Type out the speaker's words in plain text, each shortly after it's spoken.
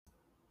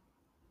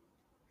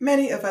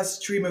Many of us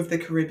dream of the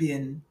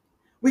Caribbean.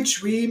 We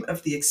dream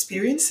of the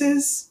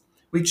experiences.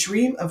 We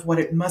dream of what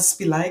it must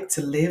be like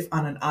to live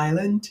on an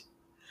island.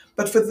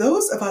 But for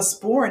those of us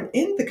born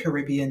in the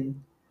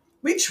Caribbean,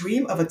 we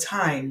dream of a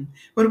time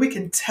when we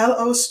can tell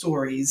our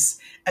stories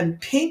and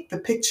paint the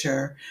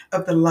picture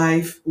of the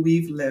life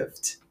we've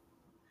lived.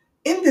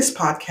 In this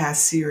podcast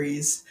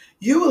series,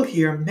 you will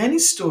hear many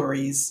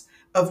stories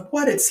of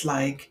what it's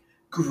like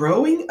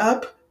growing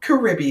up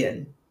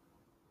Caribbean.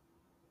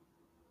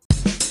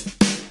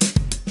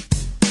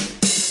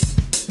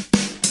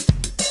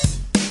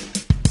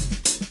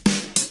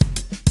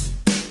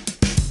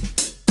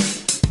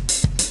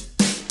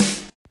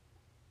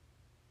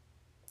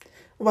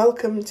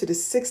 Welcome to the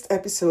sixth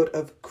episode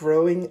of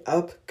Growing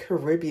Up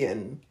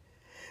Caribbean.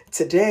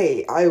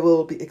 Today, I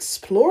will be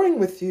exploring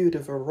with you the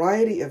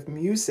variety of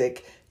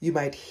music you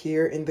might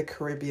hear in the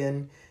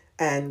Caribbean,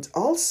 and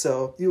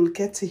also you will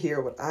get to hear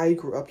what I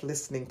grew up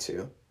listening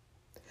to.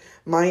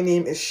 My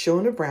name is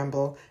Shona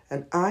Bramble,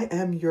 and I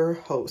am your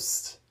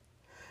host.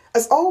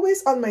 As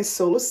always on my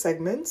solo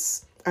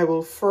segments, I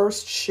will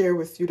first share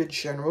with you the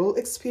general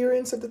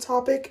experience of the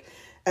topic,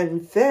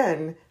 and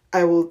then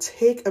I will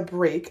take a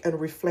break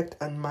and reflect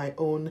on my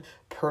own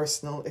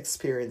personal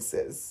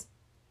experiences.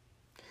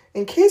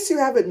 In case you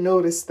haven't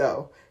noticed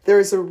though, there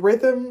is a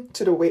rhythm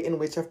to the way in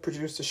which I've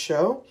produced the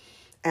show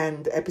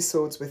and the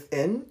episodes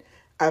within.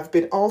 I've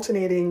been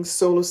alternating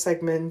solo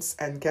segments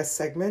and guest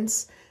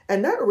segments,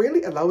 and that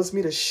really allows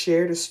me to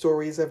share the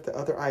stories of the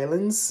other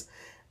islands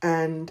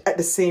and at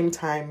the same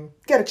time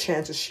get a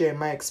chance to share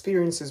my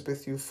experiences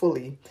with you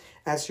fully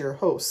as your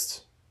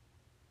host.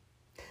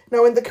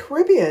 Now in the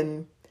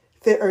Caribbean,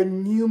 there are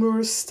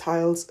numerous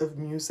styles of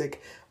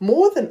music,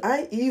 more than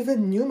I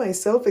even knew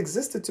myself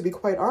existed, to be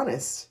quite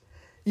honest.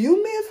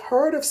 You may have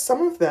heard of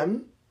some of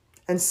them,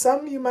 and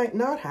some you might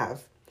not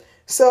have.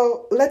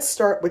 So let's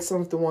start with some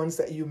of the ones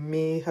that you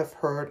may have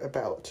heard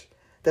about,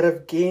 that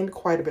have gained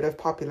quite a bit of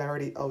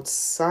popularity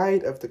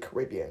outside of the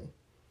Caribbean.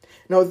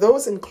 Now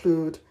those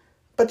include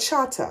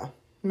bachata,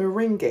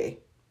 merengue,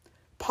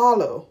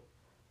 palo,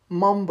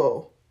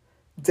 mambo,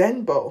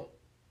 dembow,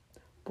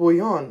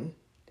 bouillon,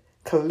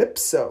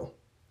 calypso,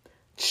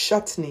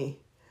 chutney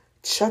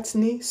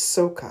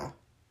soca,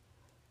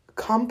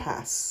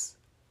 compass,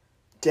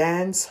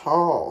 dance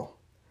hall,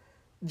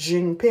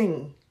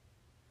 jingping,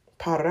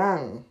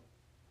 parang,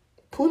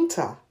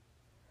 punta,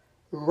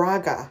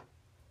 raga,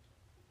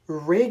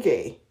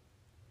 reggae,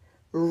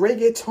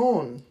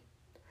 reggaeton,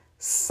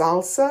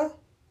 salsa,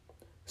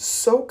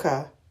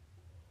 soca,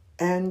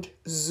 and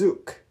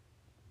zouk.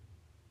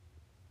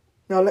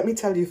 Now let me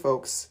tell you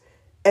folks,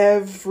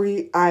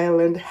 every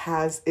island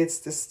has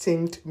its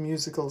distinct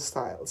musical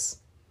styles,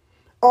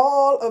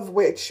 all of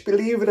which,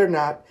 believe it or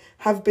not,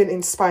 have been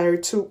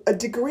inspired to a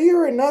degree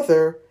or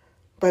another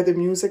by the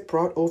music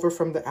brought over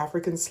from the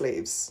African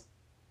slaves.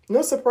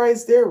 No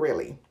surprise there,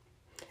 really.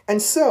 And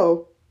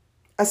so,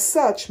 as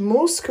such,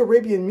 most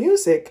Caribbean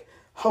music,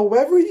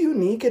 however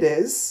unique it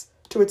is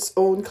to its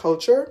own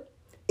culture,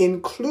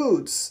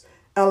 includes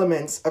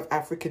elements of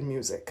African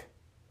music.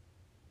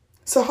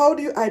 So how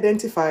do you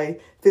identify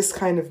this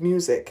kind of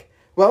music?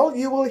 Well,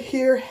 you will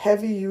hear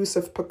heavy use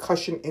of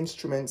percussion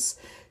instruments.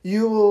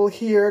 You will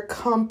hear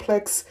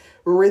complex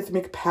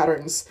rhythmic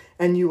patterns,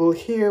 and you will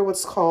hear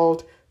what's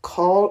called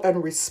call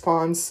and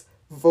response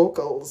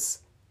vocals.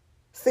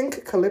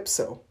 Think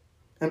calypso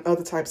and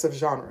other types of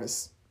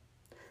genres.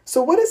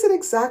 So what is it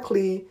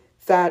exactly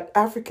that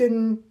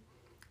African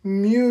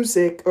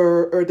music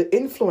or the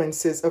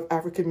influences of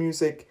African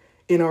music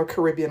in our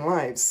Caribbean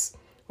lives?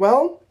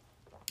 Well,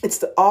 it's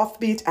the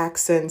offbeat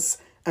accents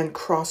and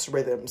cross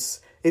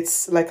rhythms.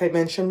 It's, like I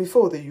mentioned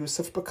before, the use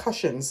of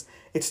percussions.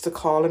 It's the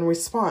call and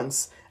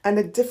response and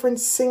the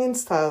different singing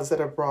styles that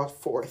are brought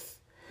forth.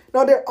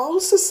 Now, there are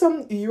also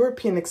some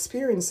European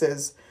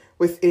experiences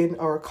within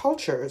our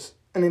cultures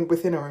and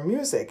within our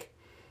music.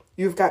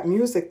 You've got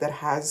music that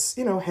has,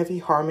 heavy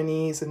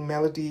harmonies and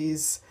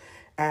melodies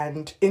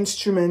and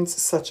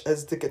instruments such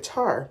as the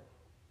guitar.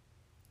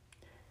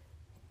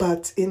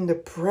 But in the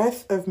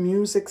breadth of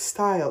music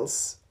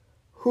styles,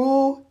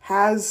 who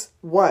has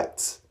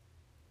what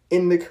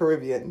in the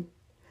Caribbean?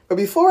 But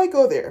before I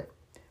go there,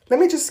 let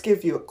me just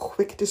give you a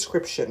quick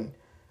description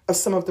of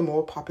some of the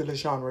more popular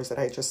genres that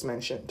I just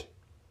mentioned.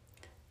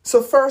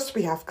 So first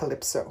we have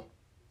calypso.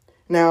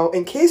 Now,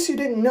 in case you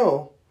didn't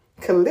know,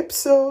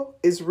 calypso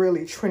is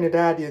really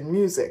Trinidadian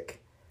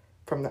music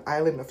from the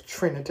island of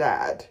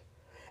Trinidad.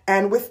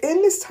 And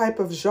within this type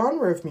of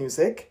genre of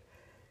music,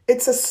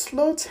 it's a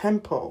slow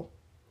tempo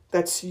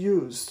that's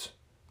used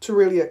to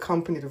really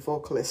accompany the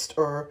vocalist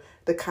or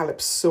the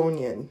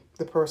calypsonian,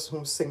 the person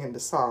who's singing the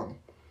song.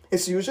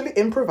 It's usually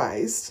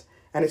improvised,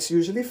 and it's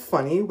usually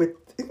funny with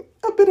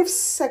a bit of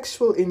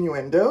sexual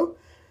innuendo,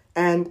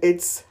 and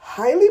it's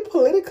highly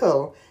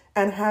political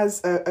and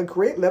has a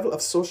great level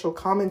of social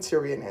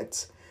commentary in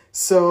it.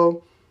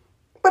 So,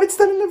 but it's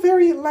done in a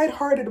very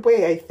lighthearted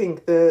way, I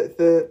think.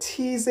 The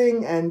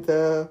teasing and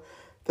the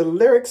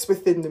lyrics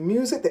within the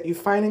music that you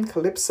find in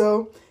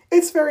calypso,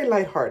 it's very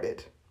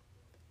lighthearted.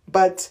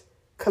 But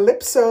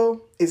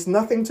Calypso is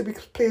nothing to be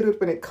played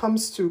with when it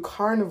comes to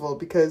carnival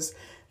because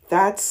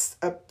that's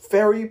a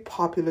very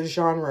popular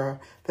genre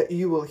that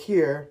you will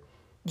hear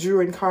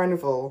during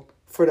carnival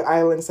for the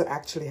islands that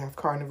actually have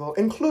carnival,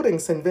 including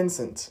St.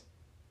 Vincent.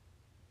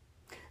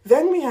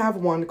 Then we have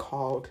one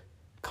called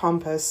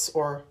Compass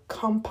or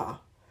Compa,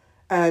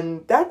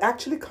 and that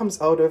actually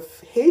comes out of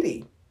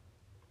Haiti.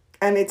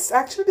 And it's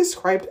actually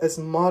described as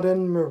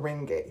modern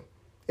merengue.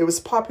 It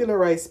was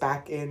popularized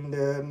back in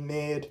the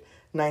mid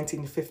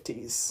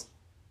 1950s.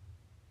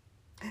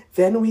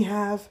 Then we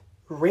have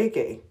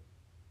reggae.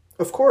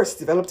 Of course,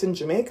 developed in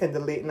Jamaica in the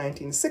late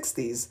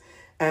 1960s.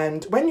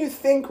 And when you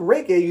think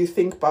reggae, you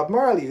think Bob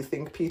Marley, you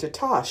think Peter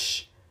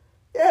Tosh.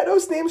 Yeah,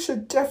 those names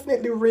should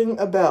definitely ring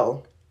a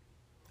bell.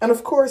 And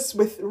of course,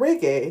 with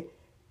reggae,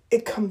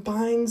 it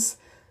combines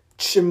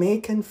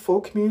Jamaican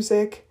folk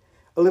music,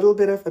 a little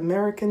bit of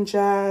American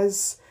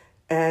jazz,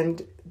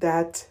 and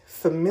that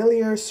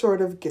familiar sort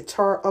of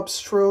guitar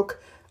upstroke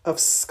of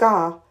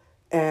ska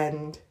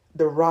and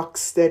the rock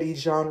steady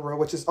genre,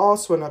 which is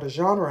also another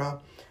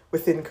genre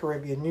within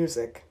Caribbean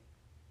music.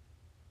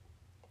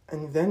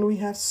 And then we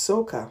have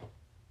soca.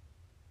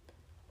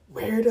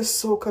 Where does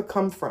soca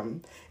come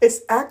from? It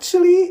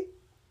actually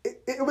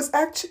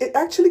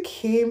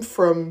came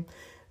from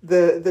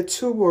the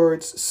two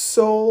words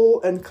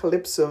soul and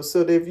calypso.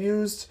 So they've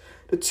used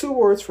the two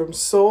words from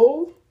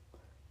soul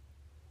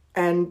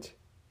and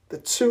the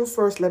two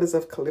first letters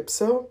of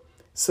calypso.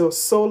 So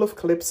soul of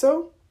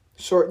calypso,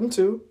 shortened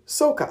to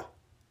soca.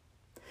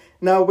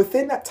 Now,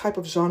 within that type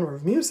of genre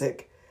of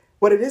music,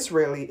 what it is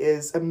really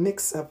is a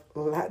mix of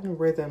Latin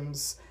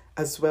rhythms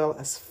as well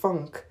as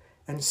funk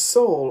and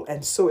soul.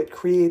 And so it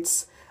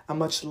creates a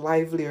much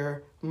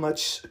livelier,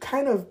 much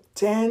kind of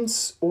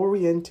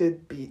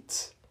dance-oriented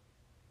beat.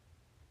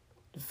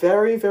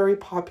 Very, very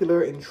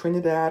popular in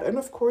Trinidad and,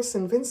 of course,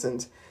 St.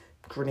 Vincent,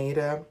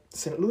 Grenada,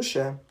 St.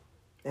 Lucia,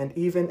 and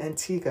even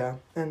Antigua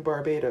and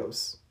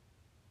Barbados.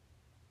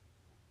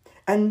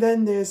 And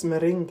then there's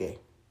merengue.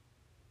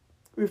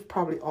 We've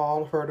probably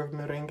all heard of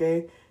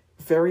merengue,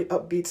 very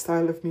upbeat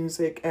style of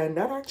music, and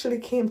that actually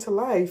came to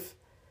life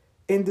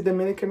in the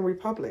Dominican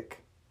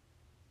Republic,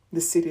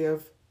 the city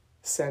of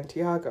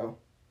Santiago.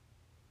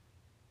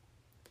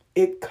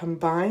 It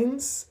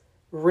combines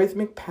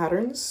rhythmic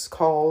patterns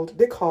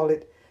they call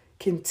it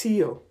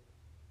quintillo,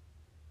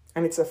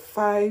 and it's a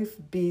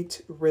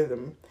 5-beat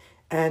rhythm,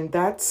 and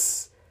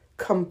that's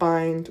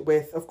combined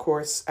with, of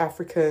course,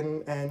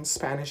 African and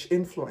Spanish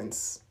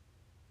influence.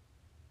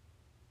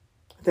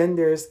 Then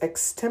there's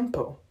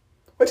extempo,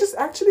 which is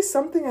actually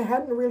something I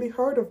hadn't really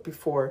heard of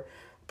before,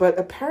 but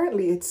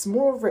apparently it's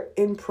more of an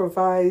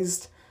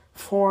improvised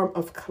form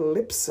of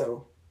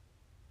calypso,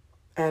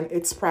 and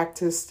it's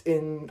practiced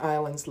in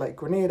islands like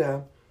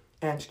Grenada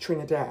and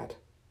Trinidad.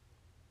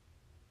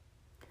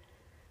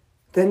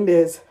 Then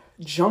there's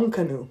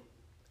Joncanu,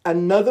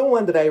 another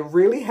one that I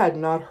really had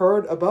not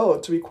heard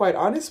about, to be quite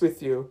honest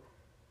with you,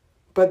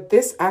 but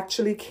this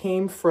actually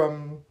came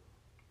from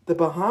the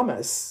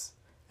Bahamas.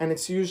 And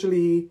it's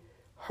usually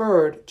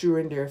heard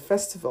during their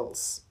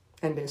festivals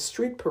and their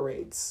street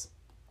parades.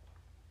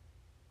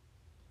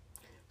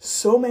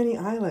 So many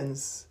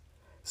islands,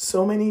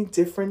 so many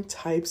different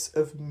types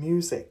of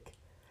music.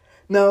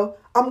 Now,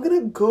 I'm going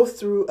to go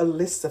through a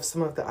list of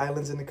some of the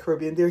islands in the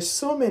Caribbean. There's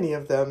so many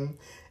of them,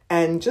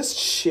 and just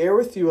share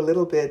with you a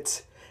little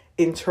bit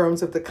in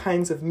terms of the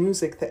kinds of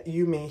music that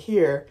you may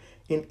hear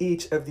in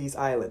each of these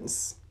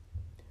islands.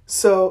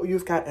 So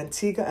you've got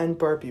Antigua and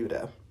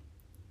Barbuda.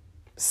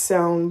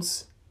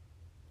 Sounds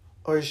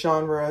or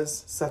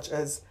genres such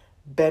as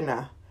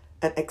bena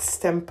and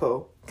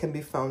extempo can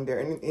be found there,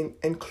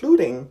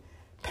 including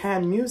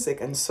pan music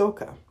and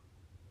soca.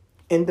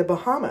 In the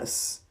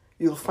Bahamas,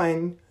 you'll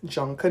find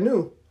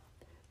joncanu,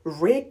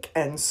 rake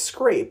and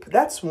scrape.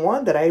 That's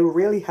one that I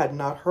really had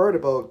not heard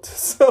about,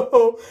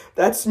 so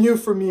that's new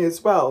for me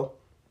as well.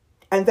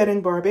 And then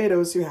in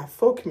Barbados, you have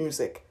folk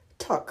music,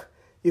 tuck,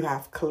 you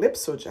have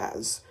calypso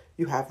jazz,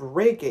 you have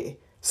reggae,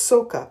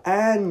 soca,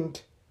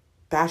 and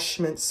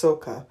bashment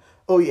soca.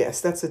 Oh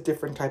yes, that's a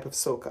different type of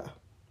soca.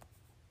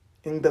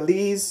 In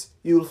Belize,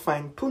 you'll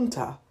find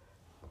punta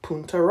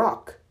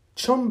rock,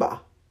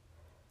 chumba.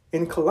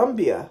 In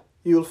Colombia,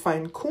 you'll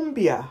find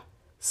cumbia,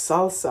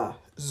 salsa,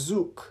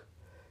 zouk.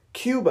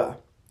 Cuba,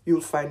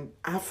 you'll find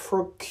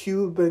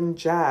Afro-Cuban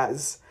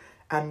jazz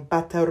and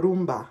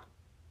batarumba.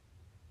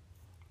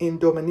 In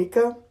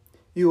Dominica,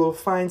 you will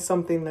find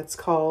something that's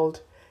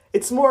called,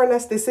 it's more or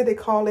less, they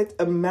call it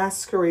a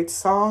masquerade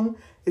song.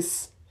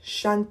 It's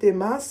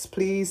Chantemas.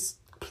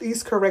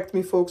 Please correct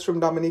me, folks from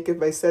Dominica,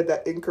 if I said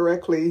that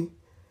incorrectly.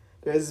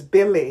 There's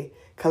Billy,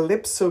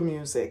 calypso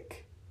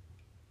music,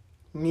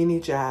 mini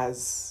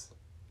jazz,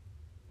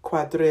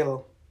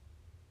 quadrille.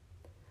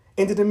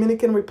 In the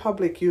Dominican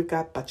Republic, you've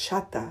got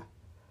bachata,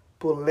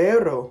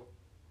 bolero,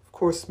 of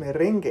course,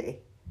 merengue,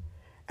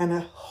 and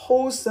a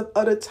host of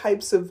other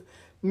types of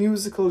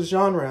musical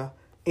genre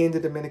in the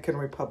Dominican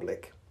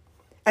Republic.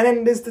 And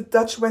then there's the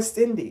Dutch West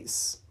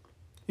Indies.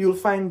 You'll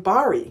find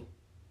Bari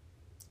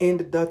in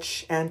the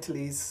Dutch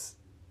Antilles.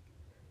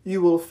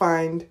 you will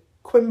find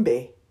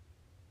Quimbe.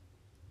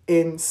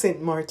 In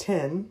Saint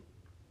Martin,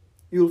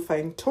 you'll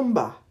find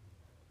Tumba,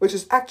 which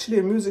is actually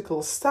a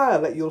musical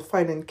style that you'll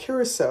find in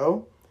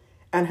Curacao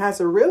and has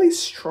a really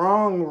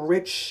strong,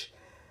 rich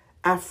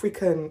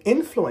African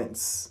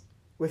influence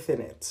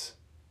within it.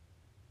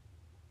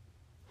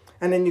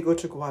 And then you go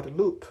to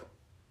Guadeloupe,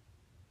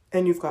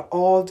 and you've got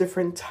all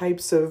different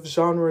types of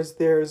genres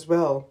there as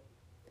well.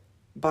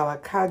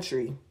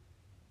 Balakadri,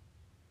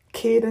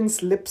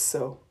 cadence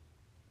lipso.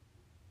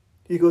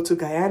 You go to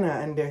Guyana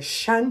and there's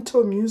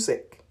Shanto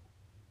music.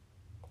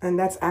 And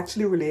that's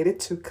actually related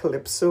to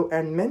calypso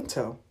and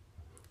mento.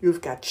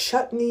 You've got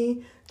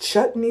chutney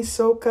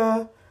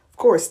soca, of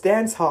course,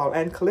 dance hall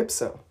and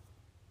calypso.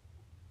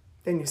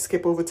 Then you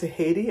skip over to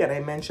Haiti, and I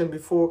mentioned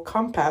before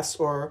compas,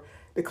 or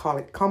they call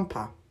it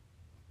compa,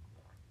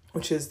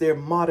 which is their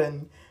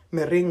modern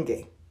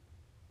merengue.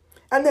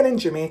 And then in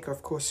Jamaica,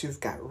 of course, you've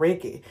got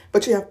reggae,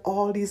 but you have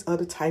all these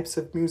other types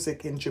of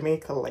music in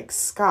Jamaica like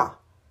ska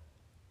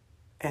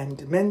and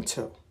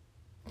mento,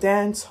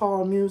 dance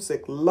hall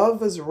music,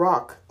 lovers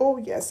rock. Oh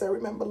yes, I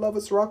remember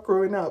lovers rock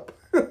growing up.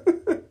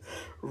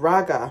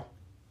 Raga,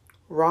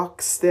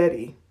 rock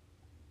steady,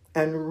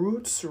 and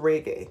roots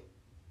reggae.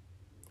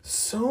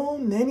 So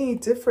many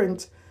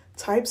different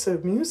types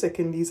of music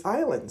in these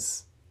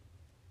islands.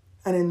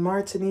 And in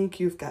Martinique,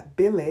 you've got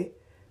Bele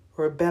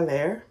or Bel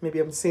Air. Maybe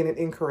I'm saying it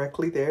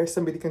incorrectly there.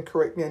 Somebody can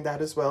correct me on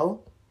that as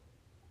well.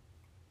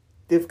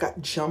 They've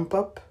got Jump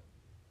Up,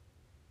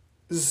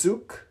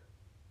 Zouk,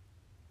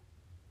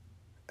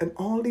 and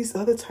all these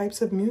other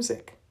types of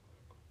music.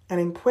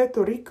 And in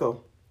Puerto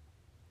Rico,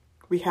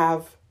 we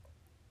have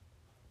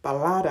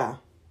Balada,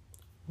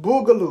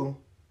 Boogaloo,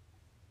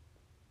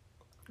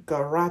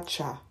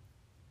 Garacha,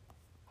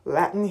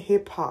 Latin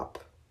hip hop,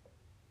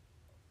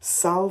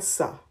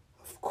 salsa,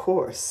 of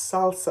course,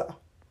 salsa.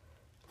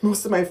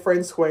 Most of my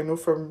friends who I know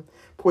from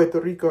Puerto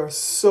Rico are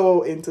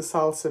so into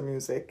salsa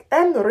music,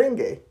 and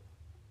merengue.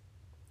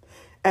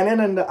 And then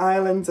on the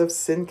islands of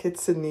St.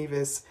 Kitts and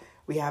Nevis,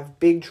 we have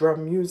big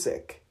drum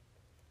music,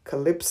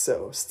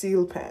 calypso,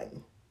 steel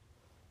pan.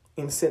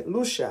 In St.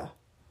 Lucia,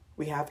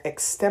 we have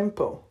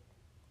extempo,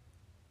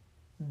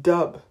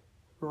 dub,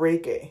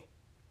 reggae.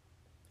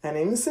 And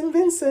in St.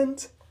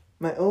 Vincent,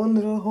 my own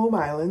little home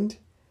island,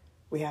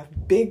 we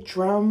have big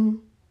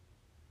drum.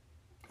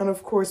 And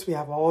of course, we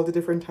have all the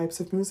different types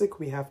of music.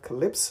 We have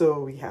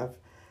calypso, we have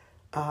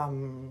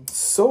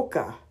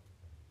soca,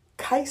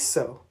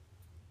 kaiso.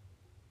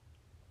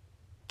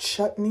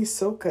 Chutney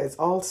soca is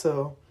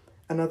also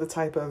another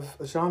type of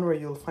genre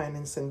you'll find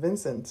in St.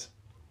 Vincent.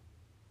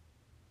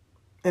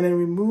 And then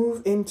we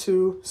move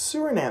into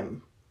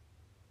Suriname.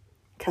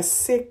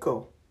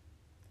 Kaseko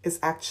is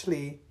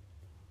actually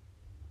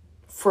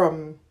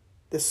from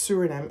the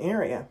Suriname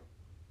area.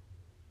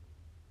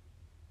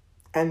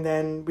 And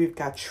then we've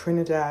got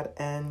Trinidad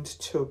and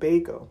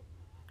Tobago,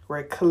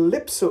 where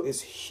calypso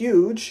is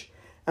huge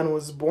and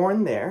was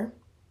born there.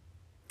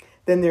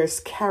 Then there's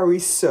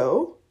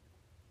Cariso,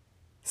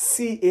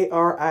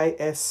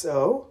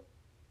 Cariso,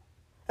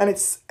 and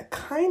it's a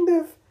kind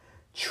of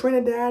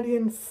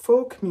Trinidadian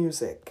folk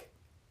music.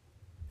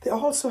 They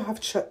also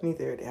have chutney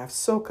there, they have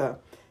soca,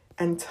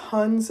 and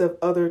tons of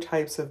other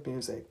types of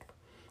music.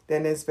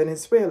 Then there's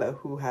Venezuela,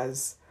 who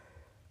has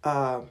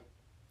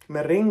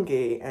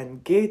merengue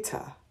and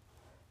gaita.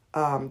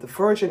 The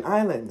Virgin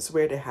Islands,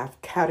 where they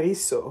have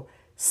cariso,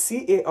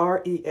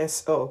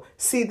 Careso.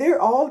 See, there are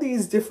all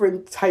these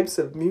different types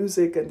of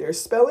music, and their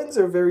spellings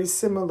are very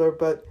similar,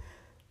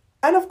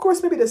 and of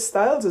course, maybe the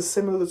styles are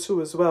similar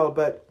too as well,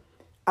 but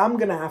I'm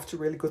going to have to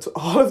really go to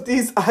all of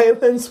these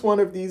islands one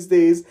of these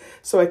days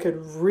so I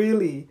can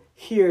really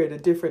hear the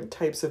different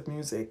types of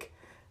music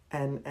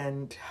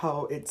and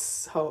how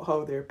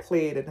they're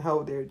played and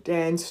how they're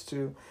danced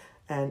to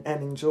and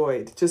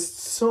enjoyed. Just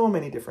so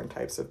many different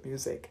types of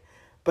music.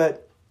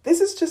 But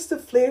this is just a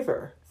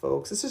flavor,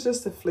 folks. This is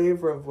just a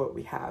flavor of what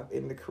we have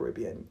in the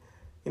Caribbean.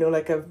 You know,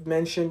 like I've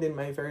mentioned in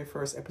my very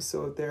first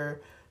episode, there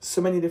are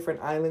so many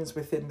different islands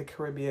within the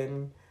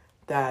Caribbean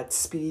that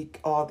speak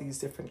all these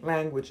different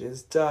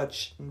languages,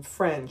 Dutch and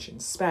French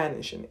and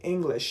Spanish and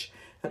English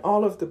and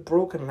all of the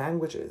broken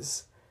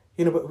languages,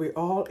 you know, but we're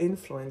all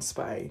influenced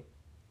by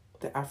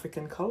the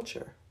African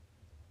culture.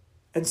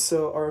 And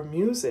so our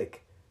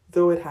music,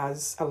 though it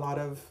has a lot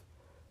of,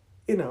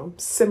 you know,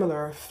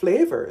 similar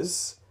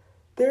flavors,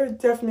 there are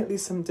definitely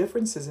some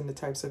differences in the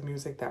types of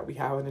music that we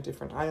have on the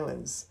different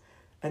islands.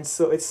 And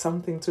so it's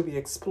something to be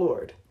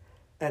explored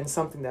and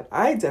something that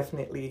I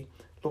definitely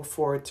look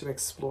forward to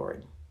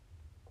exploring.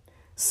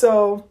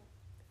 So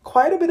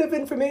quite a bit of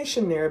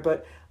information there,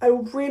 but I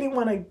really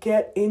want to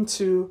get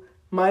into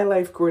my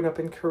life growing up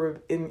in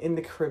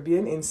the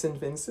Caribbean, in St.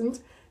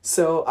 Vincent.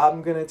 So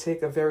I'm going to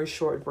take a very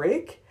short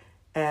break.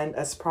 And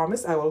as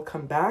promised, I will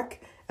come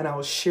back and I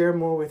will share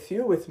more with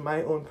you with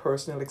my own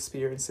personal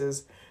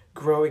experiences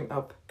growing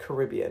up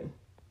Caribbean.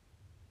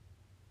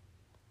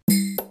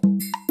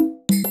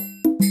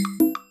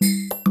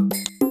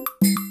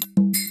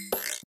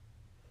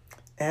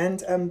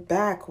 And I'm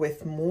back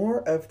with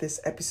more of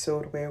this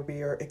episode where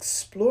we are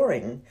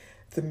exploring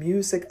the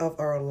music of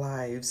our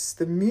lives,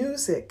 the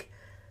music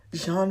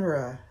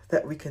genre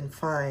that we can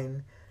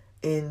find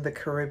in the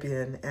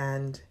Caribbean.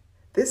 And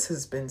this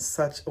has been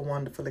such a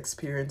wonderful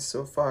experience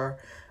so far.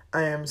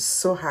 I am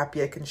so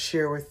happy I can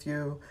share with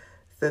you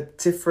the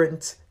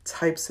different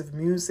types of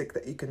music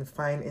that you can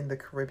find in the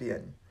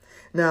Caribbean.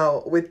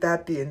 Now, with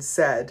that being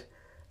said,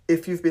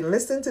 if you've been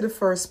listening to the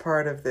first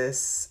part of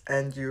this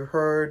and you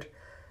heard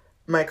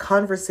my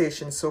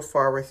conversation so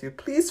far with you,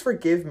 please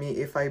forgive me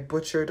if I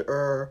butchered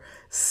or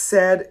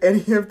said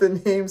any of the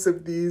names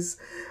of these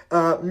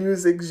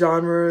music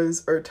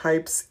genres or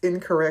types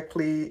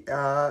incorrectly.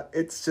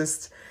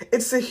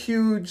 It's a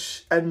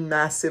huge and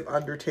massive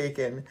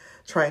undertaking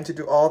trying to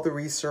do all the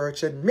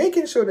research and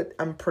making sure that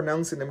I'm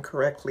pronouncing them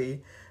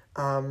correctly.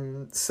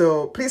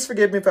 So please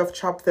forgive me if I've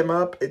chopped them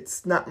up.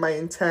 It's not my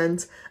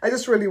intent. I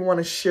just really want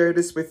to share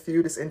this with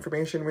you, this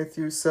information with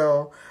you.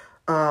 So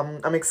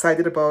I'm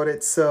excited about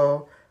it.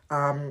 So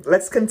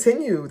let's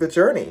continue the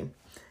journey.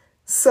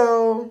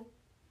 So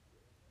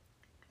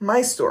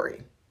my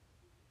story.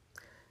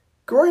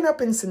 Growing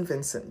up in St.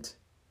 Vincent,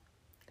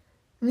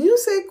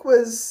 music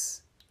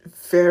was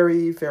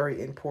very,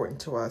 very important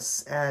to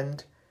us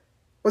and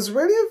was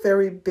really a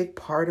very big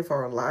part of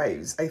our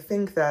lives. I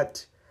think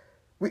that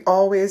we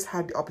always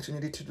had the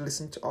opportunity to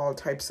listen to all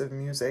types of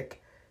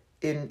music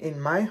in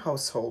my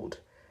household.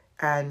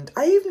 And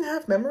I even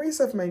have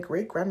memories of my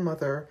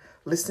great-grandmother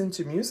listening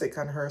to music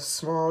on her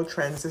small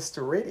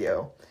transistor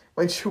radio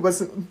when she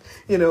wasn't,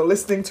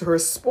 listening to her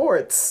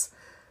sports.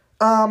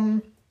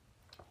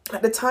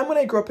 At the time when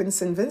I grew up in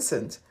St.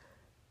 Vincent,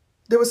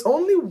 there was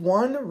only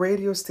one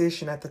radio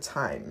station at the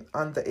time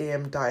on the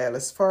AM dial,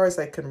 as far as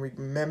I can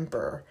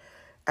remember.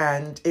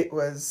 And it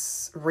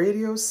was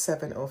Radio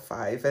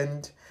 705.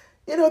 And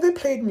they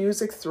played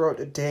music throughout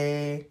the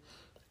day.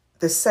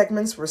 The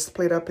segments were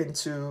split up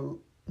into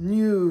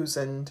news,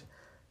 and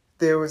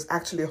there was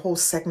actually a whole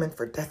segment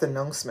for death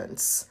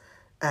announcements.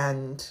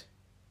 And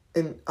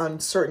on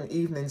certain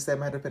evenings, there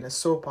might have been a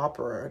soap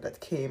opera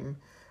that came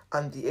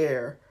on the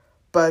air.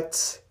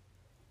 But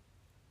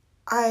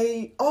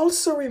I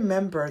also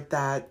remember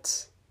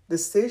that the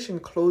station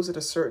closed at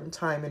a certain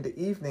time in the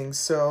evening,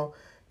 so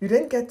you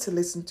didn't get to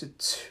listen to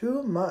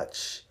too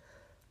much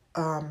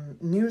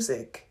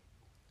music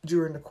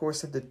during the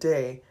course of the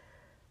day.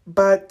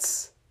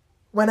 But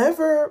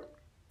whenever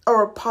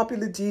our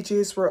popular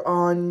DJs were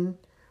on,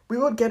 we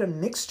would get a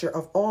mixture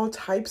of all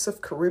types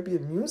of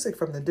Caribbean music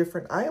from the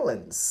different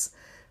islands.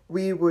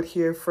 We would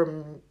hear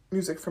from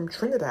music from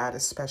Trinidad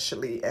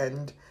especially,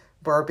 and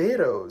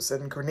Barbados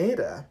and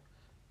Grenada.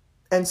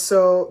 And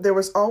so there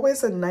was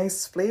always a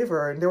nice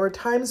flavor. And there were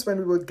times when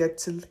we would get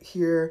to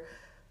hear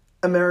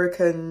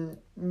American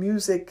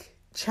music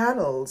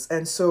channels.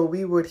 And so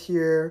we would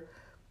hear,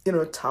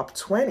 top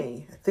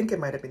 20. I think it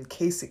might have been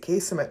Casey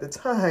Kasem at the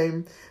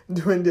time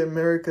doing the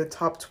America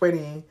Top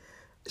 20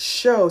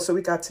 show. So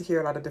we got to hear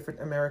a lot of different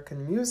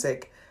American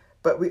music.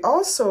 But we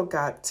also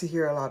got to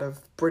hear a lot of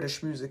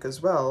British music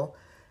as well.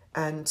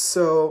 And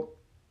so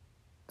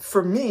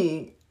for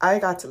me, I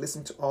got to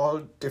listen to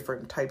all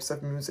different types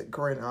of music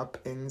growing up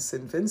in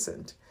St.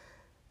 Vincent.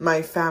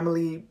 My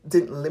family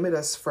didn't limit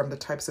us from the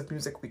types of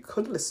music we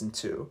could listen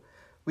to.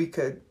 We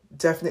could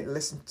definitely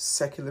listen to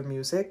secular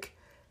music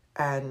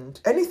and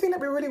anything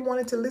that we really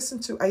wanted to listen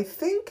to. I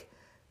think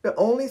the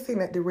only thing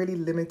that they really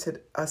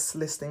limited us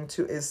listening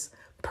to is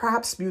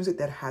perhaps music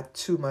that had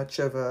too much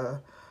of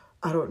a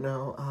little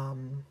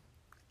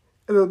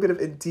bit of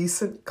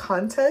indecent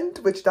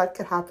content, which that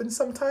could happen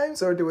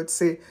sometimes, or they would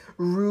say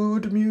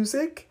rude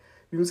music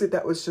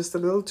that was just a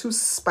little too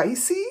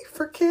spicy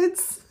for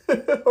kids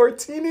or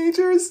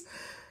teenagers.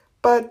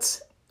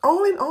 But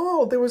all in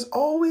all, there was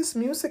always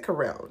music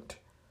around,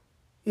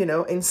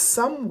 in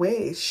some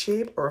way,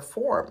 shape, or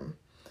form,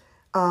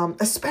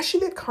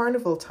 especially at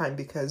Carnival time,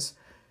 because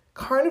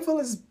Carnival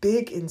is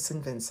big in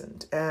St.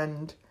 Vincent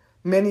and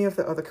many of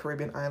the other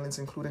Caribbean islands,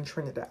 including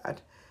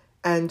Trinidad.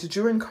 And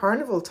during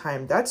Carnival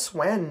time, that's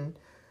when,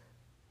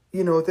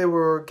 they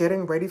were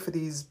getting ready for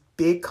these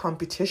big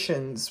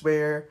competitions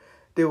where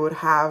they would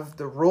have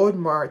the Road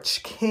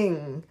March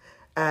King.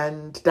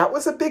 And that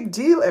was a big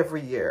deal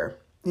every year.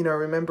 I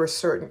remember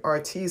certain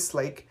artists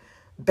like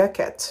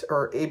Beckett,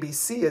 or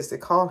ABC as they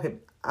call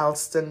him,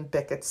 Alston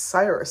Beckett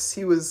Cyrus.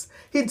 He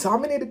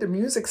dominated the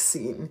music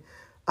scene,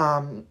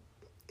 throughout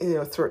the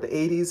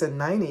 80s and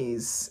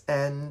 90s.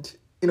 And,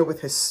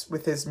 with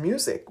his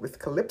music, with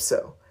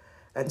Calypso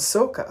and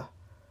soca.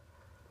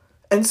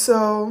 And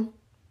so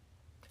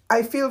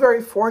I feel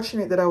very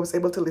fortunate that I was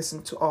able to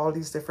listen to all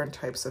these different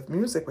types of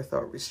music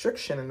without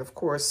restriction. And of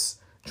course,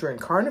 during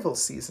Carnival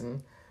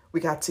season, we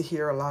got to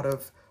hear a lot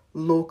of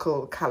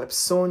local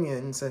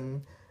calypsonians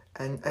and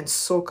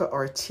soca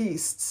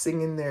artists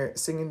singing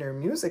their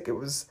music. It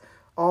was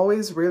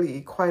always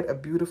really quite a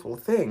beautiful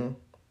thing.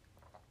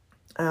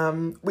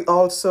 We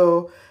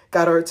also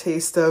got our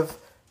taste of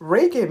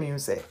reggae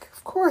music.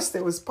 Of course,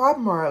 there was Bob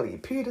Marley,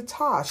 Peter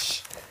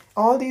Tosh,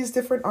 all these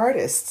different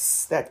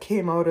artists that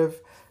came out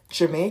of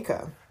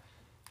Jamaica,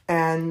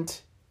 and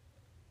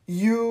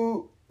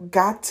you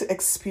got to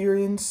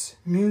experience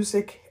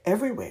music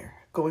everywhere,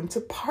 going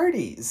to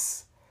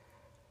parties.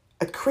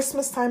 At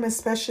Christmas time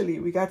especially,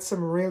 we got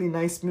some really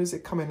nice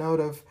music coming out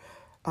of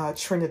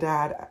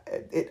Trinidad.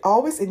 It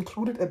always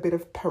included a bit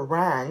of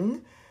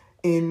parang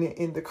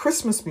in the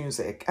Christmas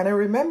music, and I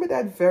remember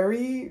that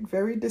very,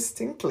 very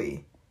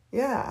distinctly.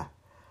 Yeah.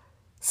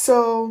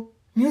 So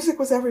music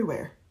was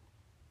everywhere.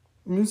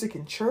 Music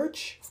in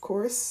church, of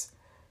course.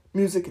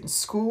 Music in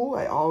school.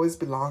 I always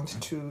belonged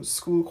to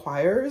school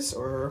choirs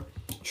or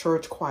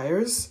church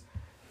choirs.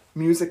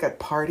 Music at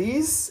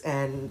parties,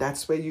 and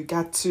that's where you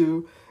got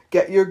to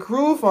get your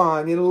groove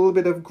on. You know, a little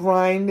bit of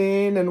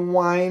grinding and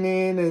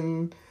whining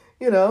and,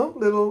 you know,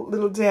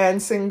 little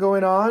dancing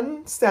going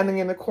on, standing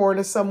in a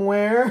corner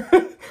somewhere,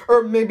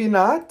 or maybe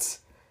not.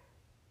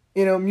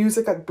 You know,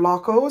 music at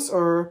blockos,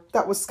 or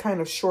that was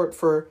kind of short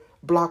for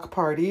block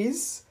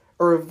parties,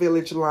 or a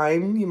village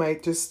line. You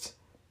might just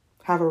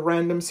have a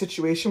random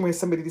situation where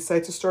somebody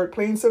decides to start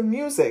playing some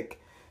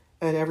music,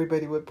 and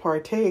everybody would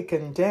partake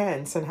and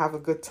dance and have a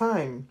good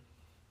time.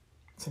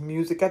 Some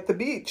music at the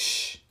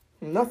beach.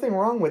 Nothing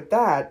wrong with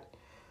that.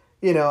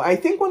 You know, I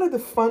think one of the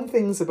fun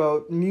things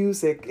about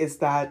music is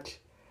that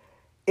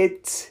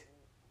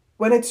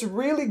when it's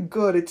really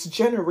good, it's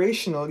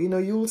generational. You know,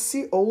 you'll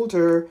see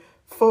older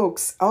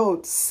folks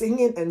out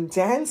singing and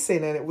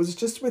dancing, and it was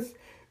just with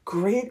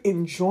great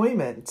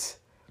enjoyment.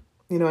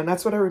 You know, and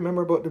that's what I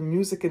remember about the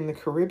music in the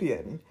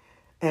Caribbean.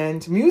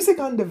 And music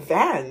on the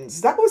vans,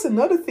 that was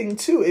another thing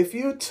too. If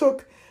you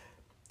took,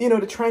 you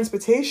know, the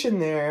transportation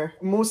there,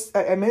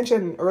 I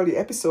mentioned in early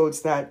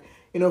episodes that,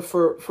 you know,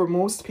 for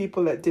most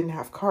people that didn't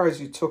have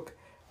cars, you took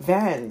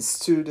vans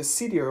to the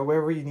city or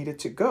wherever you needed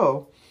to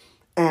go.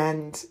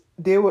 And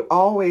they would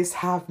always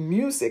have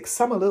music,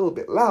 some a little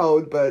bit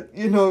loud, but,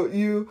 you know,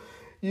 you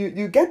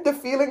get the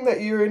feeling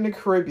that you're in the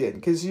Caribbean,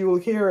 because you will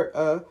hear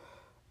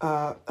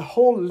a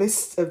whole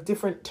list of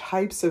different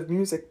types of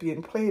music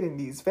being played in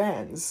these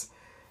vans.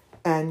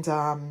 And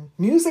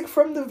music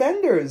from the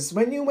vendors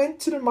when you went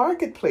to the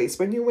marketplace,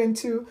 when you went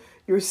to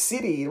your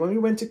city, when we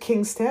went to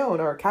Kingstown,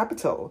 our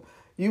capital,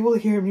 you will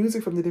hear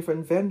music from the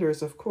different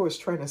vendors, of course,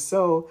 trying to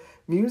sell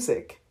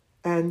music.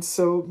 And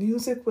so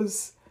music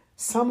was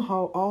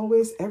somehow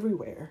always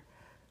everywhere.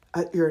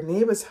 At your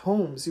neighbors'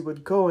 homes, you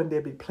would go and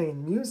they'd be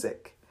playing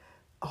music,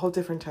 all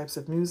different types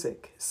of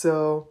music.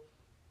 So,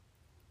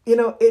 you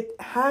know, it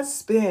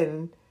has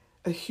been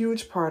a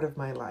huge part of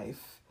my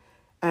life.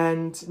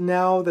 And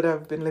now that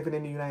I've been living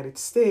in the United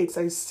States,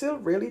 I still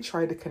really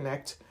try to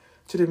connect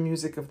to the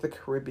music of the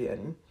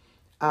Caribbean.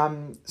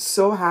 I'm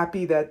so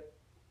happy that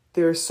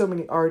there are so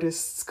many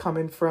artists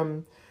coming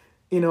from,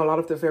 you know, a lot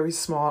of the very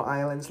small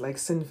islands like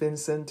St.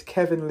 Vincent.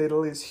 Kevin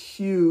Little is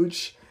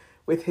huge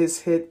with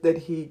his hit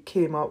that he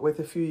came out with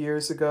a few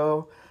years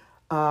ago.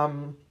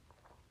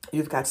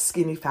 You've got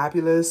Skinny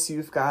Fabulous.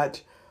 You've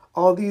got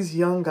all these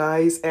young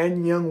guys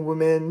and young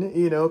women,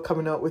 you know,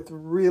 coming out with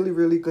really,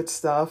 really good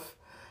stuff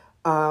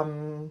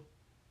from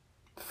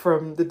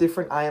the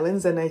different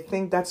islands. And I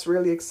think that's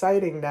really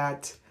exciting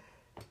that,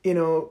 you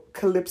know,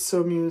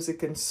 calypso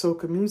music and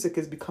soca music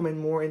is becoming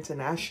more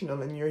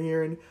international and you're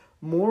hearing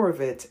more of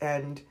it.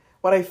 And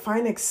what I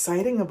find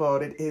exciting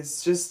about it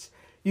is just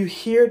you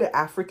hear the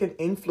African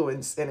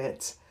influence in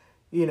it,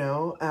 you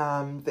know,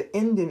 the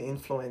Indian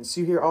influence.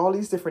 You hear all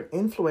these different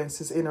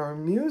influences in our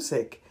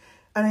music.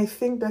 And I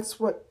think that's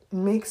what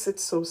makes it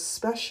so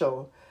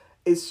special.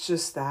 It's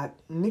just that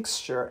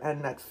mixture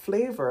and that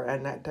flavor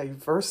and that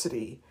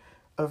diversity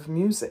of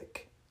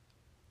music.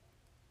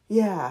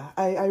 Yeah,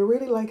 I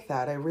really like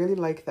that. I really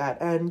like that.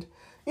 And,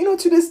 you know,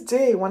 to this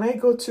day, when I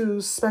go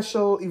to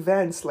special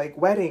events like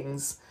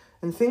weddings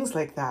and things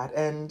like that,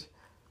 and,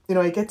 you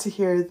know, I get to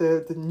hear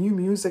the new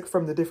music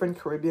from the different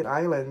Caribbean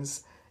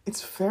islands,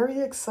 it's very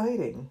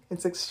exciting.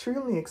 It's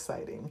extremely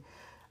exciting.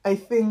 I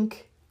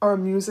think our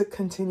music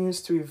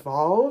continues to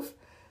evolve.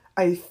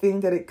 I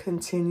think that it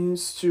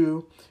continues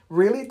to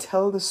really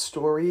tell the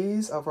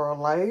stories of our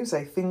lives.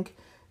 I think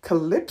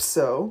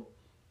calypso,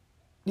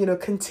 you know,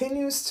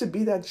 continues to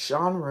be that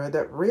genre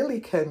that really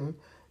can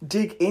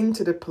dig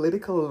into the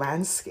political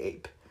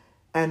landscape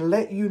and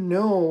let you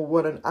know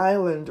what an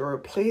island or a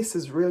place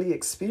is really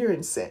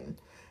experiencing.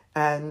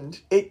 And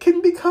it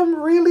can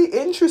become really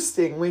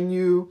interesting when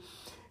you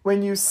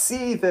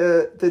see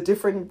the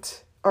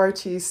different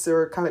artists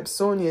or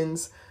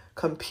calypsonians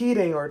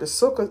competing, or the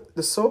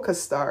soca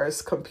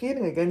stars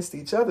competing against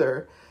each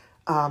other.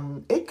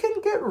 It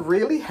can get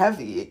really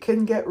heavy. It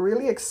can get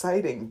really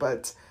exciting,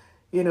 but,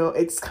 you know,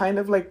 it's kind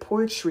of like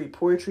poetry.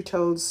 Poetry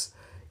tells,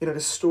 you know, the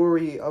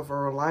story of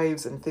our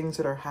lives and things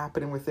that are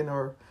happening within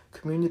our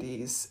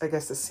communities. I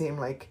guess the same,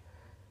 like,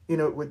 you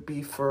know, it would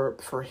be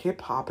for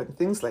hip hop and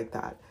things like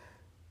that.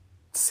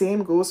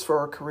 Same goes for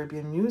our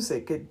Caribbean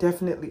music. It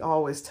definitely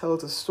always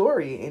tells a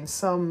story in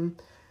some,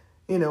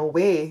 you know,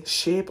 way,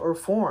 shape, or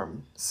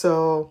form.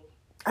 So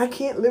I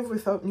can't live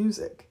without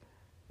music.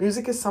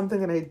 Music is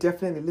something that I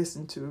definitely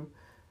listen to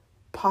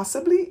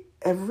possibly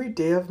every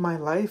day of my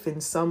life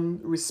in some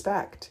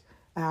respect.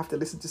 I have to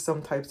listen to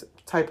some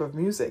type of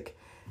music.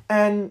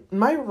 And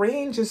my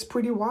range is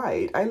pretty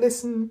wide. I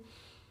listen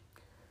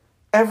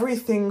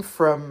everything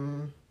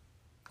from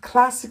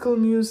classical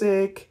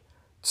music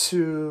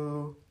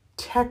to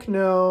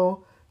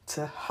techno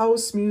to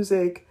house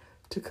music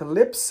to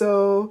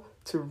calypso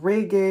to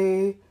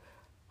reggae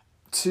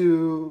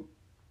to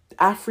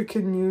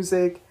African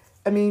music.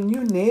 I mean,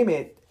 you name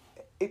it,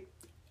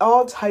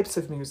 all types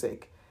of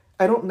music.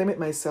 I don't limit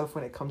myself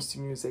when it comes to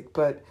music,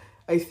 but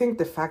I think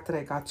the fact that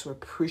I got to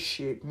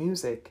appreciate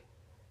music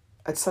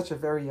at such a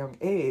very young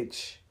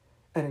age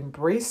and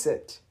embrace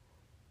it,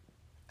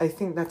 I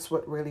think that's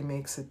what really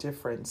makes a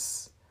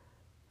difference.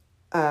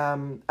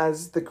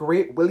 As the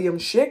great William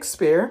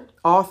Shakespeare,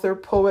 author,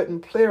 poet,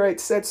 and playwright,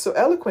 said so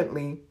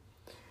eloquently,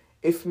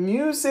 if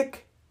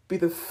music be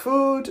the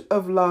food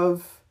of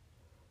love,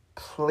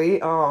 play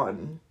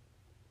on.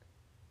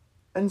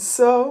 And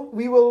so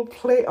we will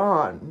play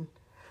on,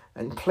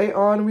 and play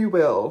on we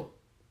will,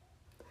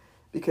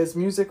 because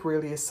music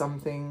really is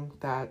something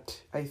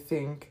that I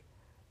think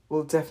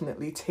will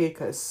definitely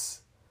take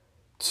us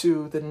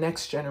to the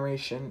next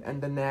generation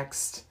and the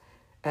next,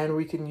 and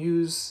we can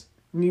use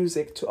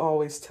music to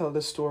always tell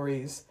the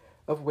stories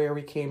of where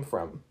we came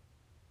from.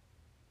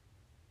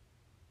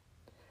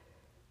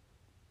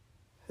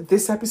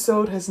 This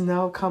episode has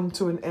now come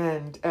to an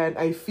end, and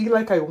I feel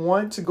like I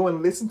want to go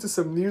and listen to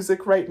some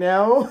music right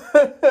now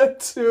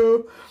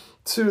to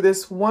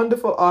this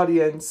wonderful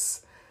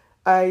audience.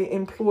 I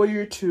implore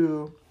you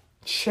to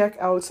check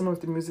out some of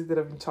the music that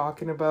I've been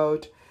talking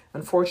about.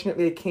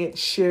 Unfortunately, I can't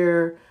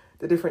share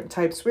the different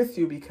types with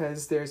you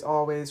because there's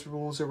always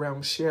rules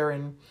around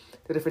sharing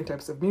the different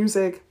types of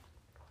music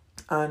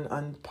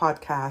on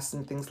podcasts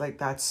and things like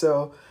that.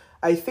 So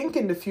I think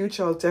in the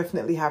future, I'll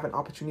definitely have an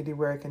opportunity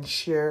where I can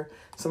share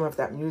some of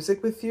that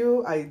music with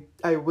you.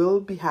 I will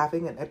be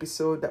having an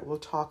episode that will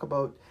talk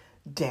about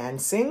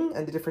dancing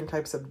and the different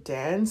types of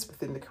dance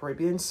within the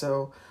Caribbean.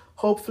 So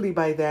hopefully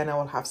by then I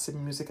will have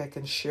some music I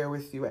can share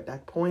with you at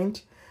that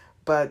point.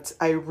 But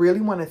I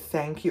really want to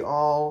thank you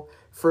all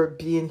for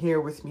being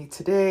here with me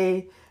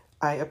today.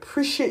 I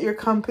appreciate your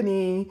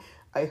company.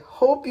 I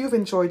hope you've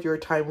enjoyed your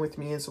time with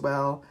me as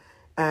well.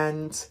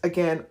 And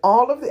again,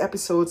 all of the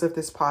episodes of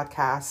this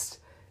podcast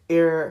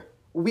air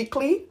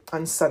weekly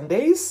on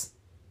Sundays.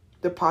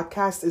 The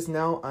podcast is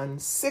now on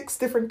 6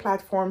 different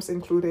platforms,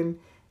 including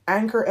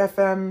Anchor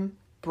FM,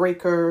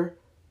 Breaker,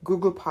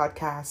 Google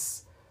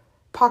Podcasts,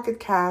 Pocket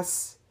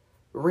Casts,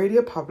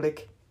 Radio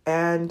Public,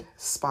 and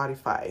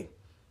Spotify.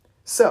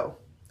 So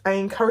I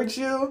encourage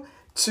you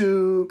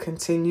to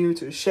continue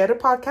to share the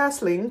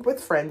podcast link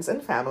with friends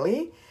and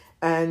family.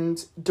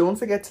 And don't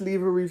forget to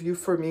leave a review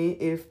for me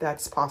if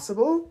that's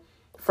possible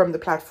from the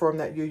platform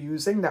that you're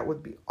using. That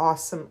would be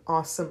awesome,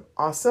 awesome,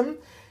 awesome.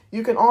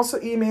 You can also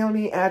email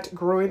me at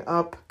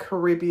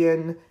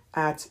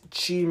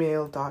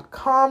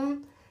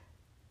growingupcaribbean@gmail.com.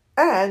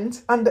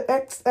 And on the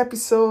next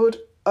episode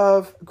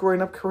of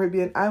Growing Up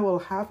Caribbean, I will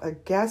have a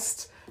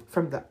guest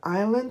from the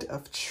island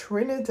of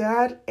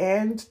Trinidad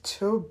and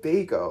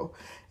Tobago.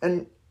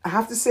 And I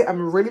have to say,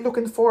 I'm really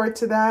looking forward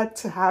to that,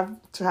 to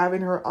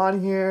having her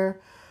on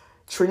here.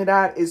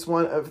 Trinidad is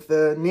one of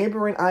the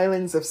neighboring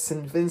islands of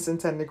St.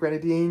 Vincent and the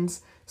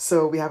Grenadines,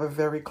 so we have a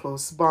very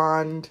close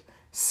bond.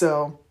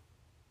 So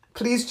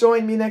please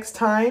join me next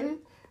time.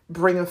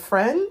 Bring a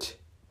friend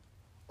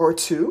or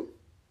two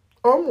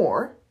or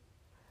more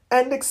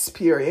and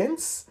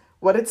experience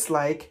what it's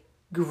like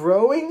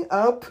growing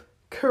up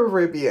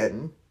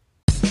Caribbean.